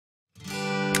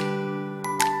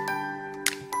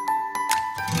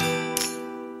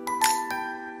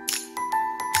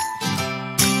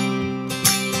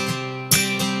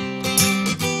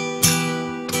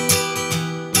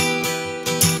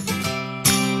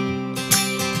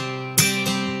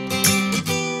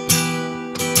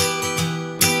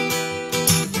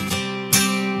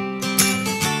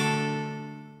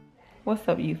What's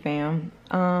up, you fam?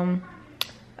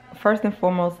 First and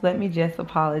foremost, let me just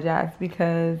apologize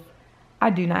because I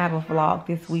do not have a vlog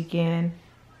this weekend.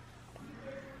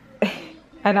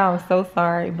 I know, I'm so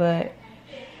sorry, but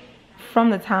from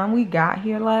the time we got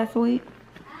here last week,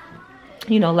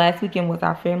 you know, last weekend was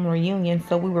our family reunion,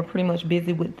 so we were pretty much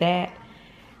busy with that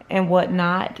and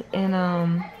whatnot.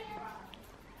 And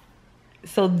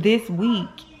so this week,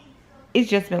 it's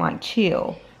just been like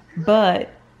chill. But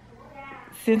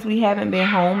since we haven't been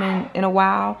home in a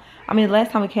while, I mean, the last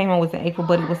time we came home was in April,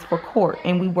 but it was for court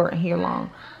and we weren't here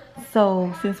long.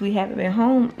 So since we haven't been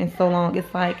home in so long,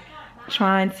 it's like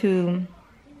trying to,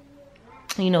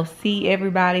 you know, see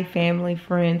everybody, family,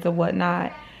 friends or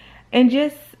whatnot, and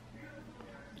just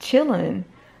chilling.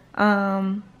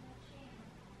 My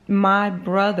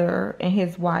brother and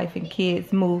his wife and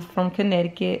kids moved from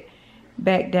Connecticut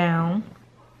back down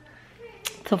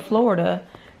to Florida.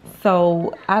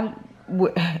 So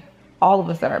all of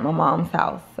us are at my mom's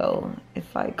house. So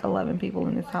it's like 11 people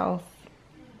in this house.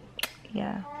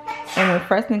 Yeah. And when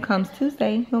Preston comes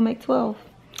Tuesday, he'll make 12.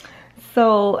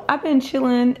 So I've been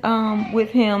chilling with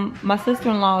him. My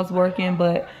sister-in-law is working,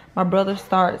 but my brother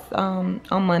starts on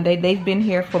Monday. They've been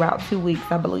here for about 2 weeks,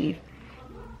 I believe,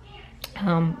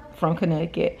 from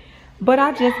Connecticut. But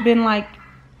I've just been like,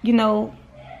 you know,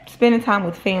 spending time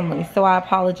with family. So I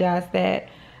apologize that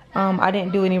I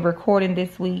didn't do any recording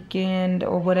this weekend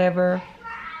or whatever.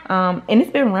 And it's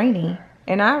been rainy.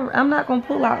 And I'm not going to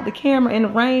pull out the camera in the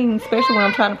rain, especially when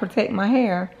I'm trying to protect my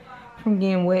hair from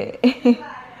getting wet.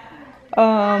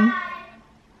 Oh,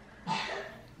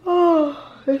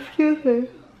 excuse me.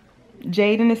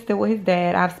 Jaden is still with his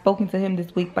dad. I've spoken to him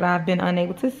this week, but I've been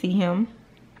unable to see him,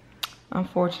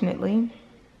 unfortunately.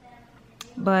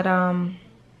 But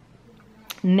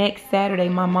next Saturday,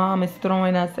 my mom is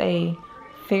throwing us a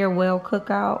farewell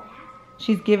cookout.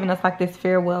 She's giving us like this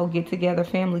farewell get-together,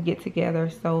 family get-together.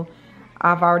 So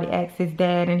I've already asked his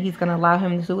dad, and he's going to allow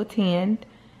him to attend.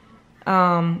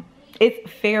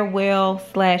 It's farewell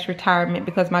 / retirement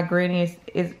because my granny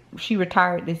she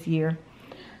retired this year.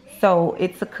 So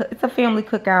it's a family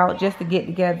cookout just to get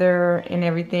together and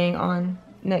everything on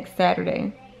next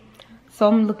Saturday. So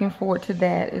I'm looking forward to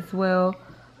that as well.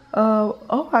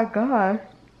 Oh my God.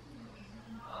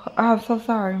 I'm so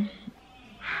sorry.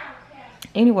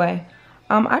 Anyway,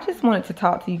 I just wanted to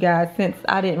talk to you guys since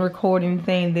I didn't record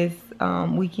anything this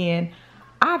weekend.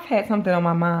 I've had something on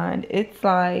my mind. It's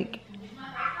like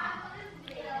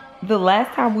the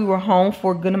last time we were home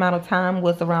for a good amount of time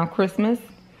was around Christmas.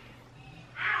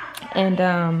 And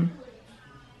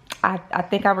I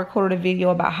think I recorded a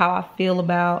video about how I feel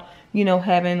about, you know,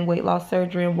 having weight loss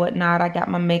surgery and whatnot. I got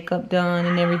my makeup done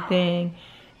and everything.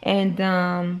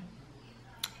 And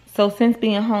so since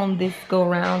being home this go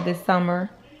around this summer,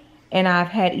 and I've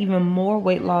had even more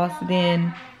weight loss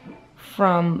than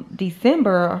from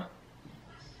December.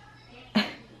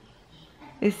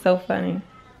 It's so funny.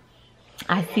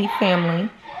 I see family,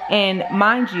 and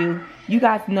mind you, you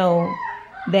guys know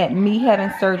that me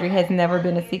having surgery has never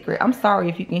been a secret. I'm sorry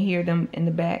if you can hear them in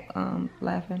the back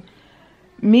laughing.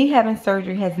 Me having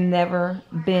surgery has never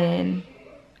been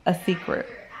a secret.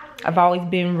 I've always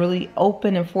been really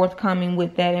open and forthcoming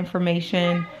with that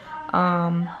information.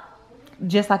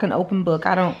 Just like an open book.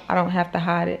 I don't have to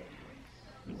hide it.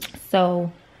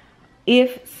 So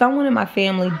if someone in my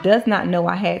family does not know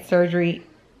I had surgery,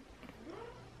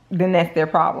 then that's their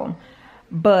problem.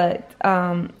 But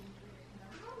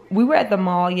we were at the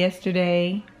mall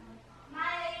yesterday,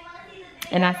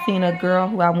 and I seen a girl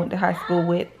who I went to high school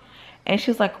with, and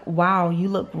she was like, wow, you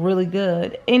look really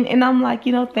good. And I'm like,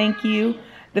 you know, thank you.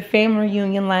 The family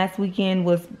reunion last weekend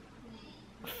was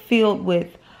filled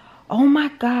with, oh my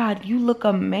God, you look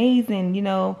amazing. You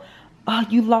know, oh,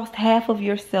 you lost half of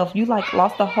yourself. You like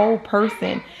lost a whole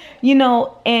person, you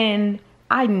know. And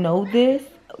I know this.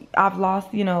 I've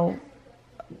lost, you know,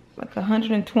 like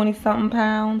 120 something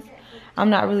pounds. I'm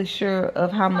not really sure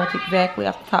of how much exactly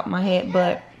off the top of my head,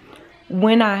 but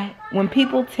when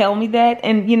people tell me that,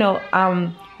 and you know,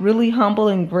 I'm really humble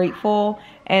and grateful,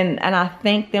 and I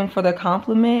thank them for the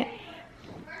compliment.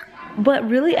 But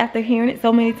really, after hearing it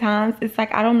so many times, it's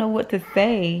like I don't know what to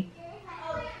say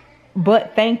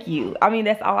but thank you. I mean,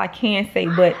 that's all I can say,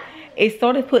 but it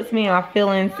sort of puts me in my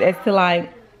feelings as to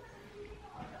like,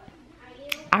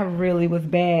 I really was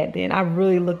bad then. I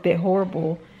really looked at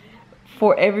horrible.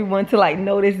 For everyone to like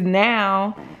notice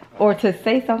now or to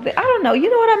say something, I don't know, you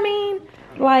know what I mean?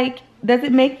 Like,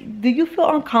 do you feel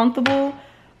uncomfortable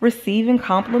receiving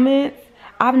compliments?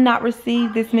 I've not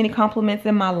received this many compliments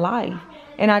in my life,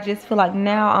 and I just feel like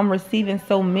now I'm receiving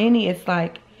so many, it's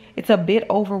like, it's a bit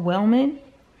overwhelming,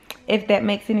 if that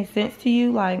makes any sense to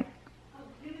you. Like,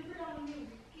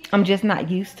 I'm just not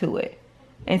used to it.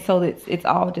 And so it's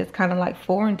all just kind of like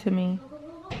foreign to me.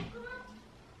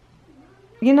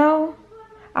 You know?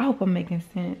 I hope I'm making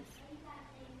sense.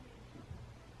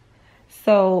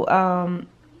 So,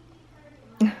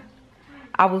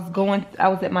 I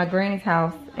was at my granny's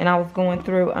house, and I was going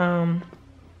through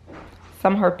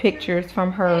some of her pictures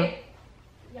from her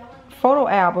photo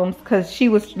albums, because she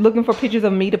was looking for pictures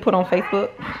of me to put on Facebook.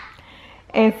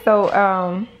 And so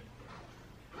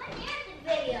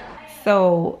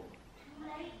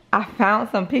I found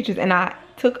some pictures, and I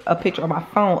took a picture on my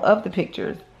phone of the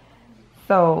pictures.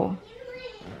 So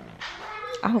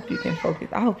I hope you can focus.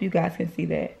 I hope you guys can see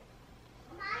that.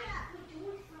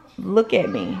 Look at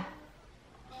me.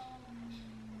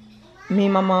 Me,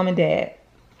 my mom, and dad.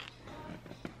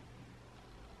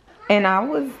 And I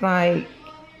was like,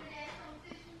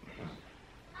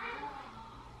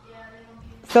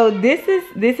 so this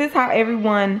is how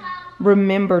everyone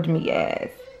remembered me as,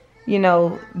 you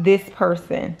know, this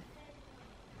person.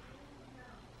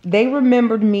 They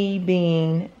remembered me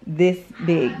being this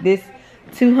big, this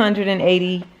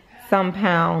 280 some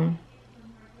pound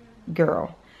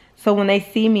girl. So when they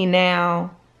see me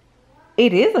now,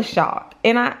 it is a shock,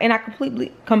 and I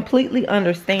completely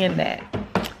understand that.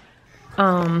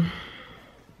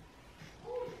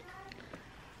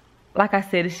 Like I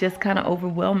said, it's just kind of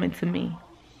overwhelming to me.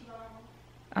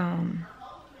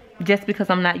 Just because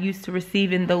I'm not used to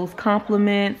receiving those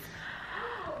compliments.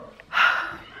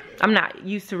 I'm not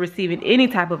used to receiving any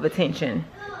type of attention,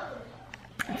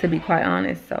 to be quite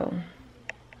honest. So,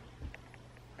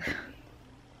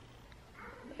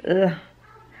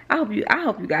 I hope you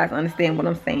guys understand what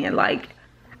I'm saying. Like,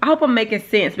 I hope I'm making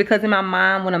sense, because in my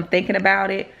mind, when I'm thinking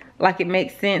about it, like, it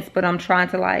makes sense, but I'm trying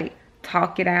to like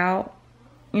talk it out,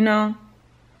 you know.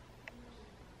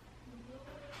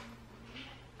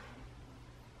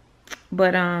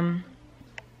 But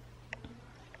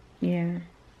yeah.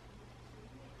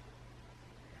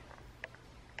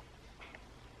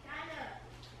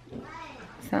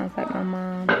 Sounds like my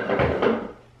mom.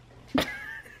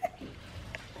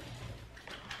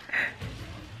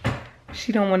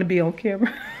 She don't want to be on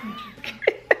camera.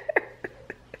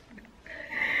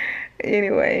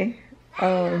 Anyway,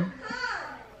 y'all,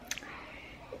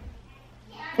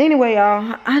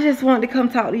 I just wanted to come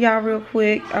talk to y'all real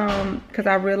quick, because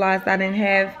I realized I didn't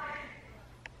have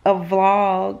a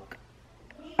vlog.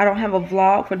 I don't have a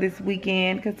vlog for this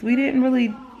weekend, because we didn't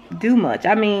really do much.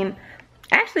 I mean,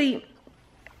 actually,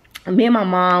 me and my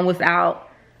mom was out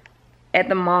at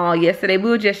the mall yesterday. We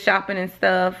were just shopping and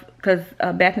stuff, because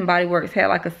Bath and Body Works had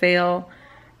like a sale.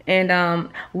 And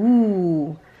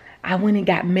ooh, I went and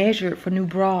got measured for new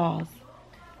bras.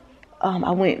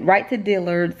 I went right to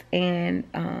Dillard's and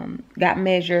got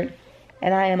measured,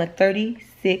 and I am a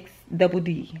 36 double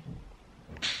D.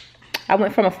 I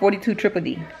went from a 42 triple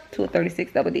D to a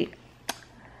 36 double D.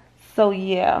 So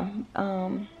yeah,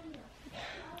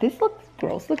 this looks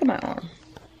gross. Look at my arm.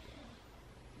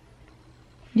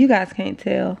 You guys can't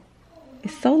tell.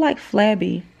 It's so like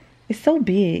flabby. It's so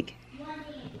big. I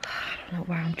don't know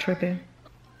why I'm tripping.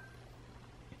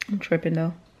 I'm tripping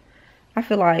though. I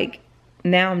feel like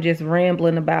now I'm just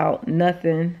rambling about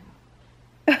nothing.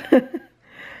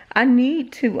 I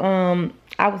need to,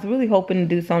 I was really hoping to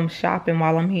do some shopping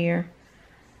while I'm here.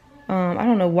 I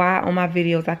don't know why on my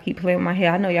videos I keep playing with my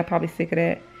hair. I know y'all probably sick of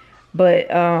that.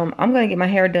 But I'm going to get my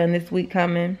hair done this week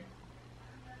coming.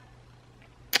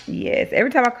 Yes,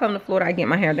 every time I come to Florida, I get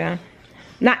my hair done.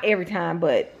 Not every time,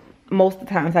 but most of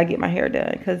the times I get my hair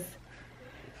done. Because,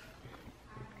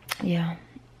 yeah.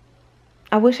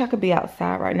 I wish I could be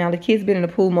outside right now. The kids been in the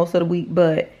pool most of the week,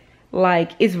 but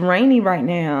like it's rainy right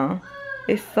now.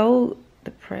 It's so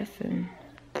depressing.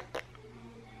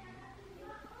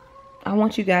 I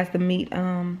want you guys to meet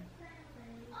my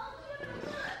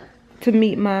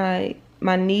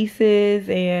nieces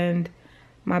and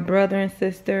my brother and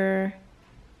sister.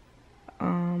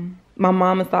 My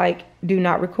mom is like, do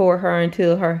not record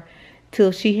her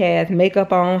till she has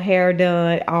makeup on, hair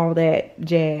done, all that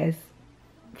jazz.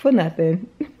 For nothing.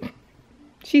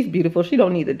 She's beautiful. She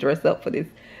don't need to dress up for this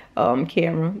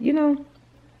camera, you know.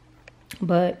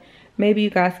 But maybe you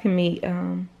guys can meet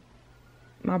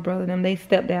my brother and them. They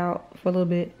stepped out for a little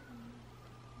bit.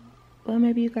 Well,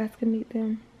 maybe you guys can meet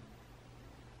them.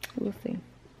 We'll see.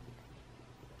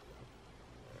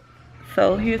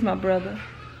 So here's my brother,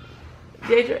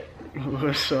 JJ.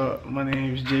 What's up? My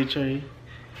name is J Trey.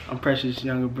 I'm Precious'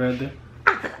 younger brother.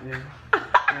 Yeah.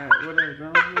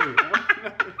 Whatever.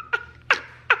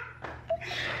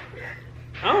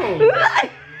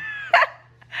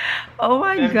 Oh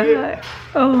my god.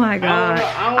 Oh my god.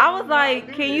 I was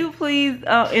like, can you please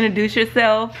introduce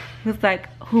yourself? He was like,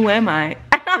 who am I?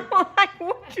 I'm like,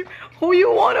 who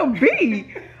you want to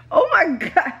be? Oh my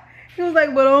God. He was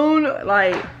like, but on,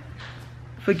 like,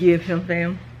 forgive him,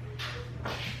 fam.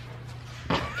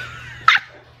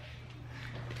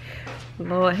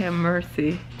 Lord have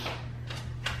mercy.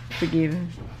 Forgive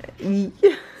him.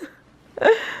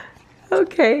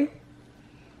 Okay.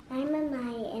 I'm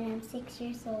Amaya and I'm 6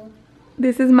 years old.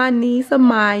 This is my niece,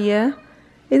 Amaya.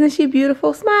 Isn't she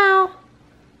beautiful? Smile.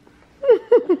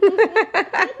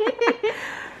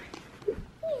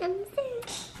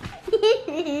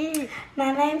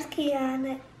 My name's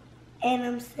Kiana and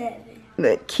I'm 7.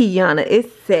 Kiana is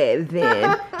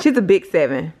 7. She's a big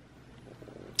 7.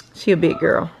 She a big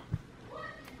girl.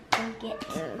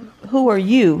 Who are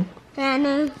you? My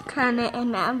name's Connor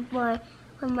and I'm 4.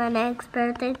 When my next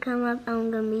birthday come up,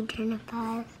 I'm gonna be turning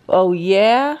 5. Oh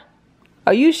yeah?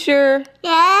 Are you sure?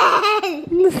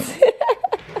 Yes!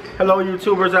 Hello,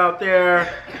 YouTubers out there.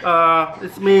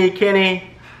 It's me,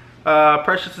 Kenny,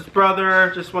 Precious's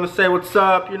brother. Just want to say what's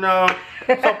up, you know.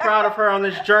 I'm so proud of her on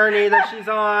this journey that she's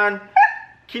on.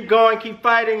 Keep going, keep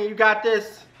fighting. You got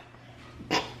this.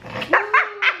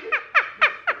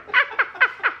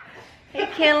 Hey,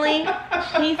 Kelly.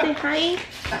 Can you say hi?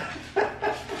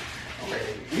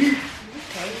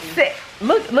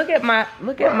 Look at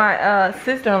my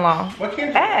sister-in-law. What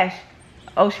kid? Ash.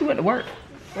 Oh, she went to work.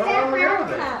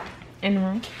 In the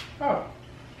room. Oh.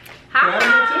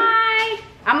 Hi.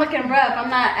 I'm looking rough. I'm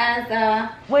not as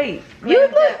Wait, you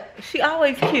look. She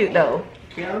always cute though.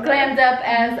 glammed up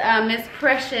as Miss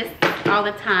Precious all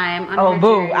the time. On Oh her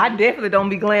boo, journey. I definitely don't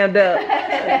be glammed up.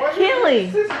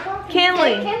 Kenley.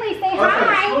 Kenley, say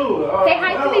hi. Say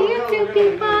hi to the YouTube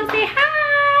people. Say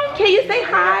hi. Can you say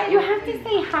hi? You have to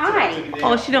say hi.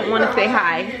 Oh, she don't want to say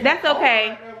hi. That's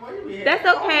okay. That's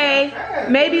okay.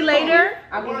 Maybe later.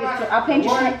 I'll paint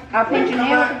your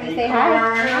nails if you say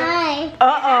hi. Hi.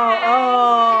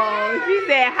 Oh, she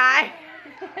said hi.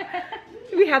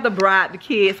 We have to bribe the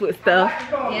kids with stuff.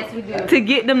 Yes, we do. To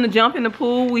get them to jump in the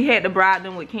pool, we had to bribe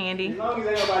them with candy. As long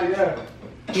as ain't nobody there.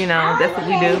 You know, that's what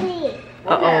we do.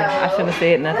 Uh-oh, I shouldn't have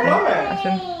said nothing. I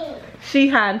shouldn't. She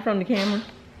hiding from the camera.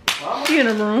 She in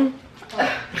the room. She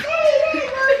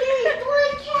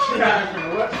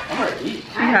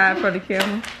hiding from the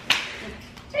camera.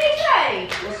 Hey,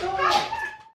 what's up?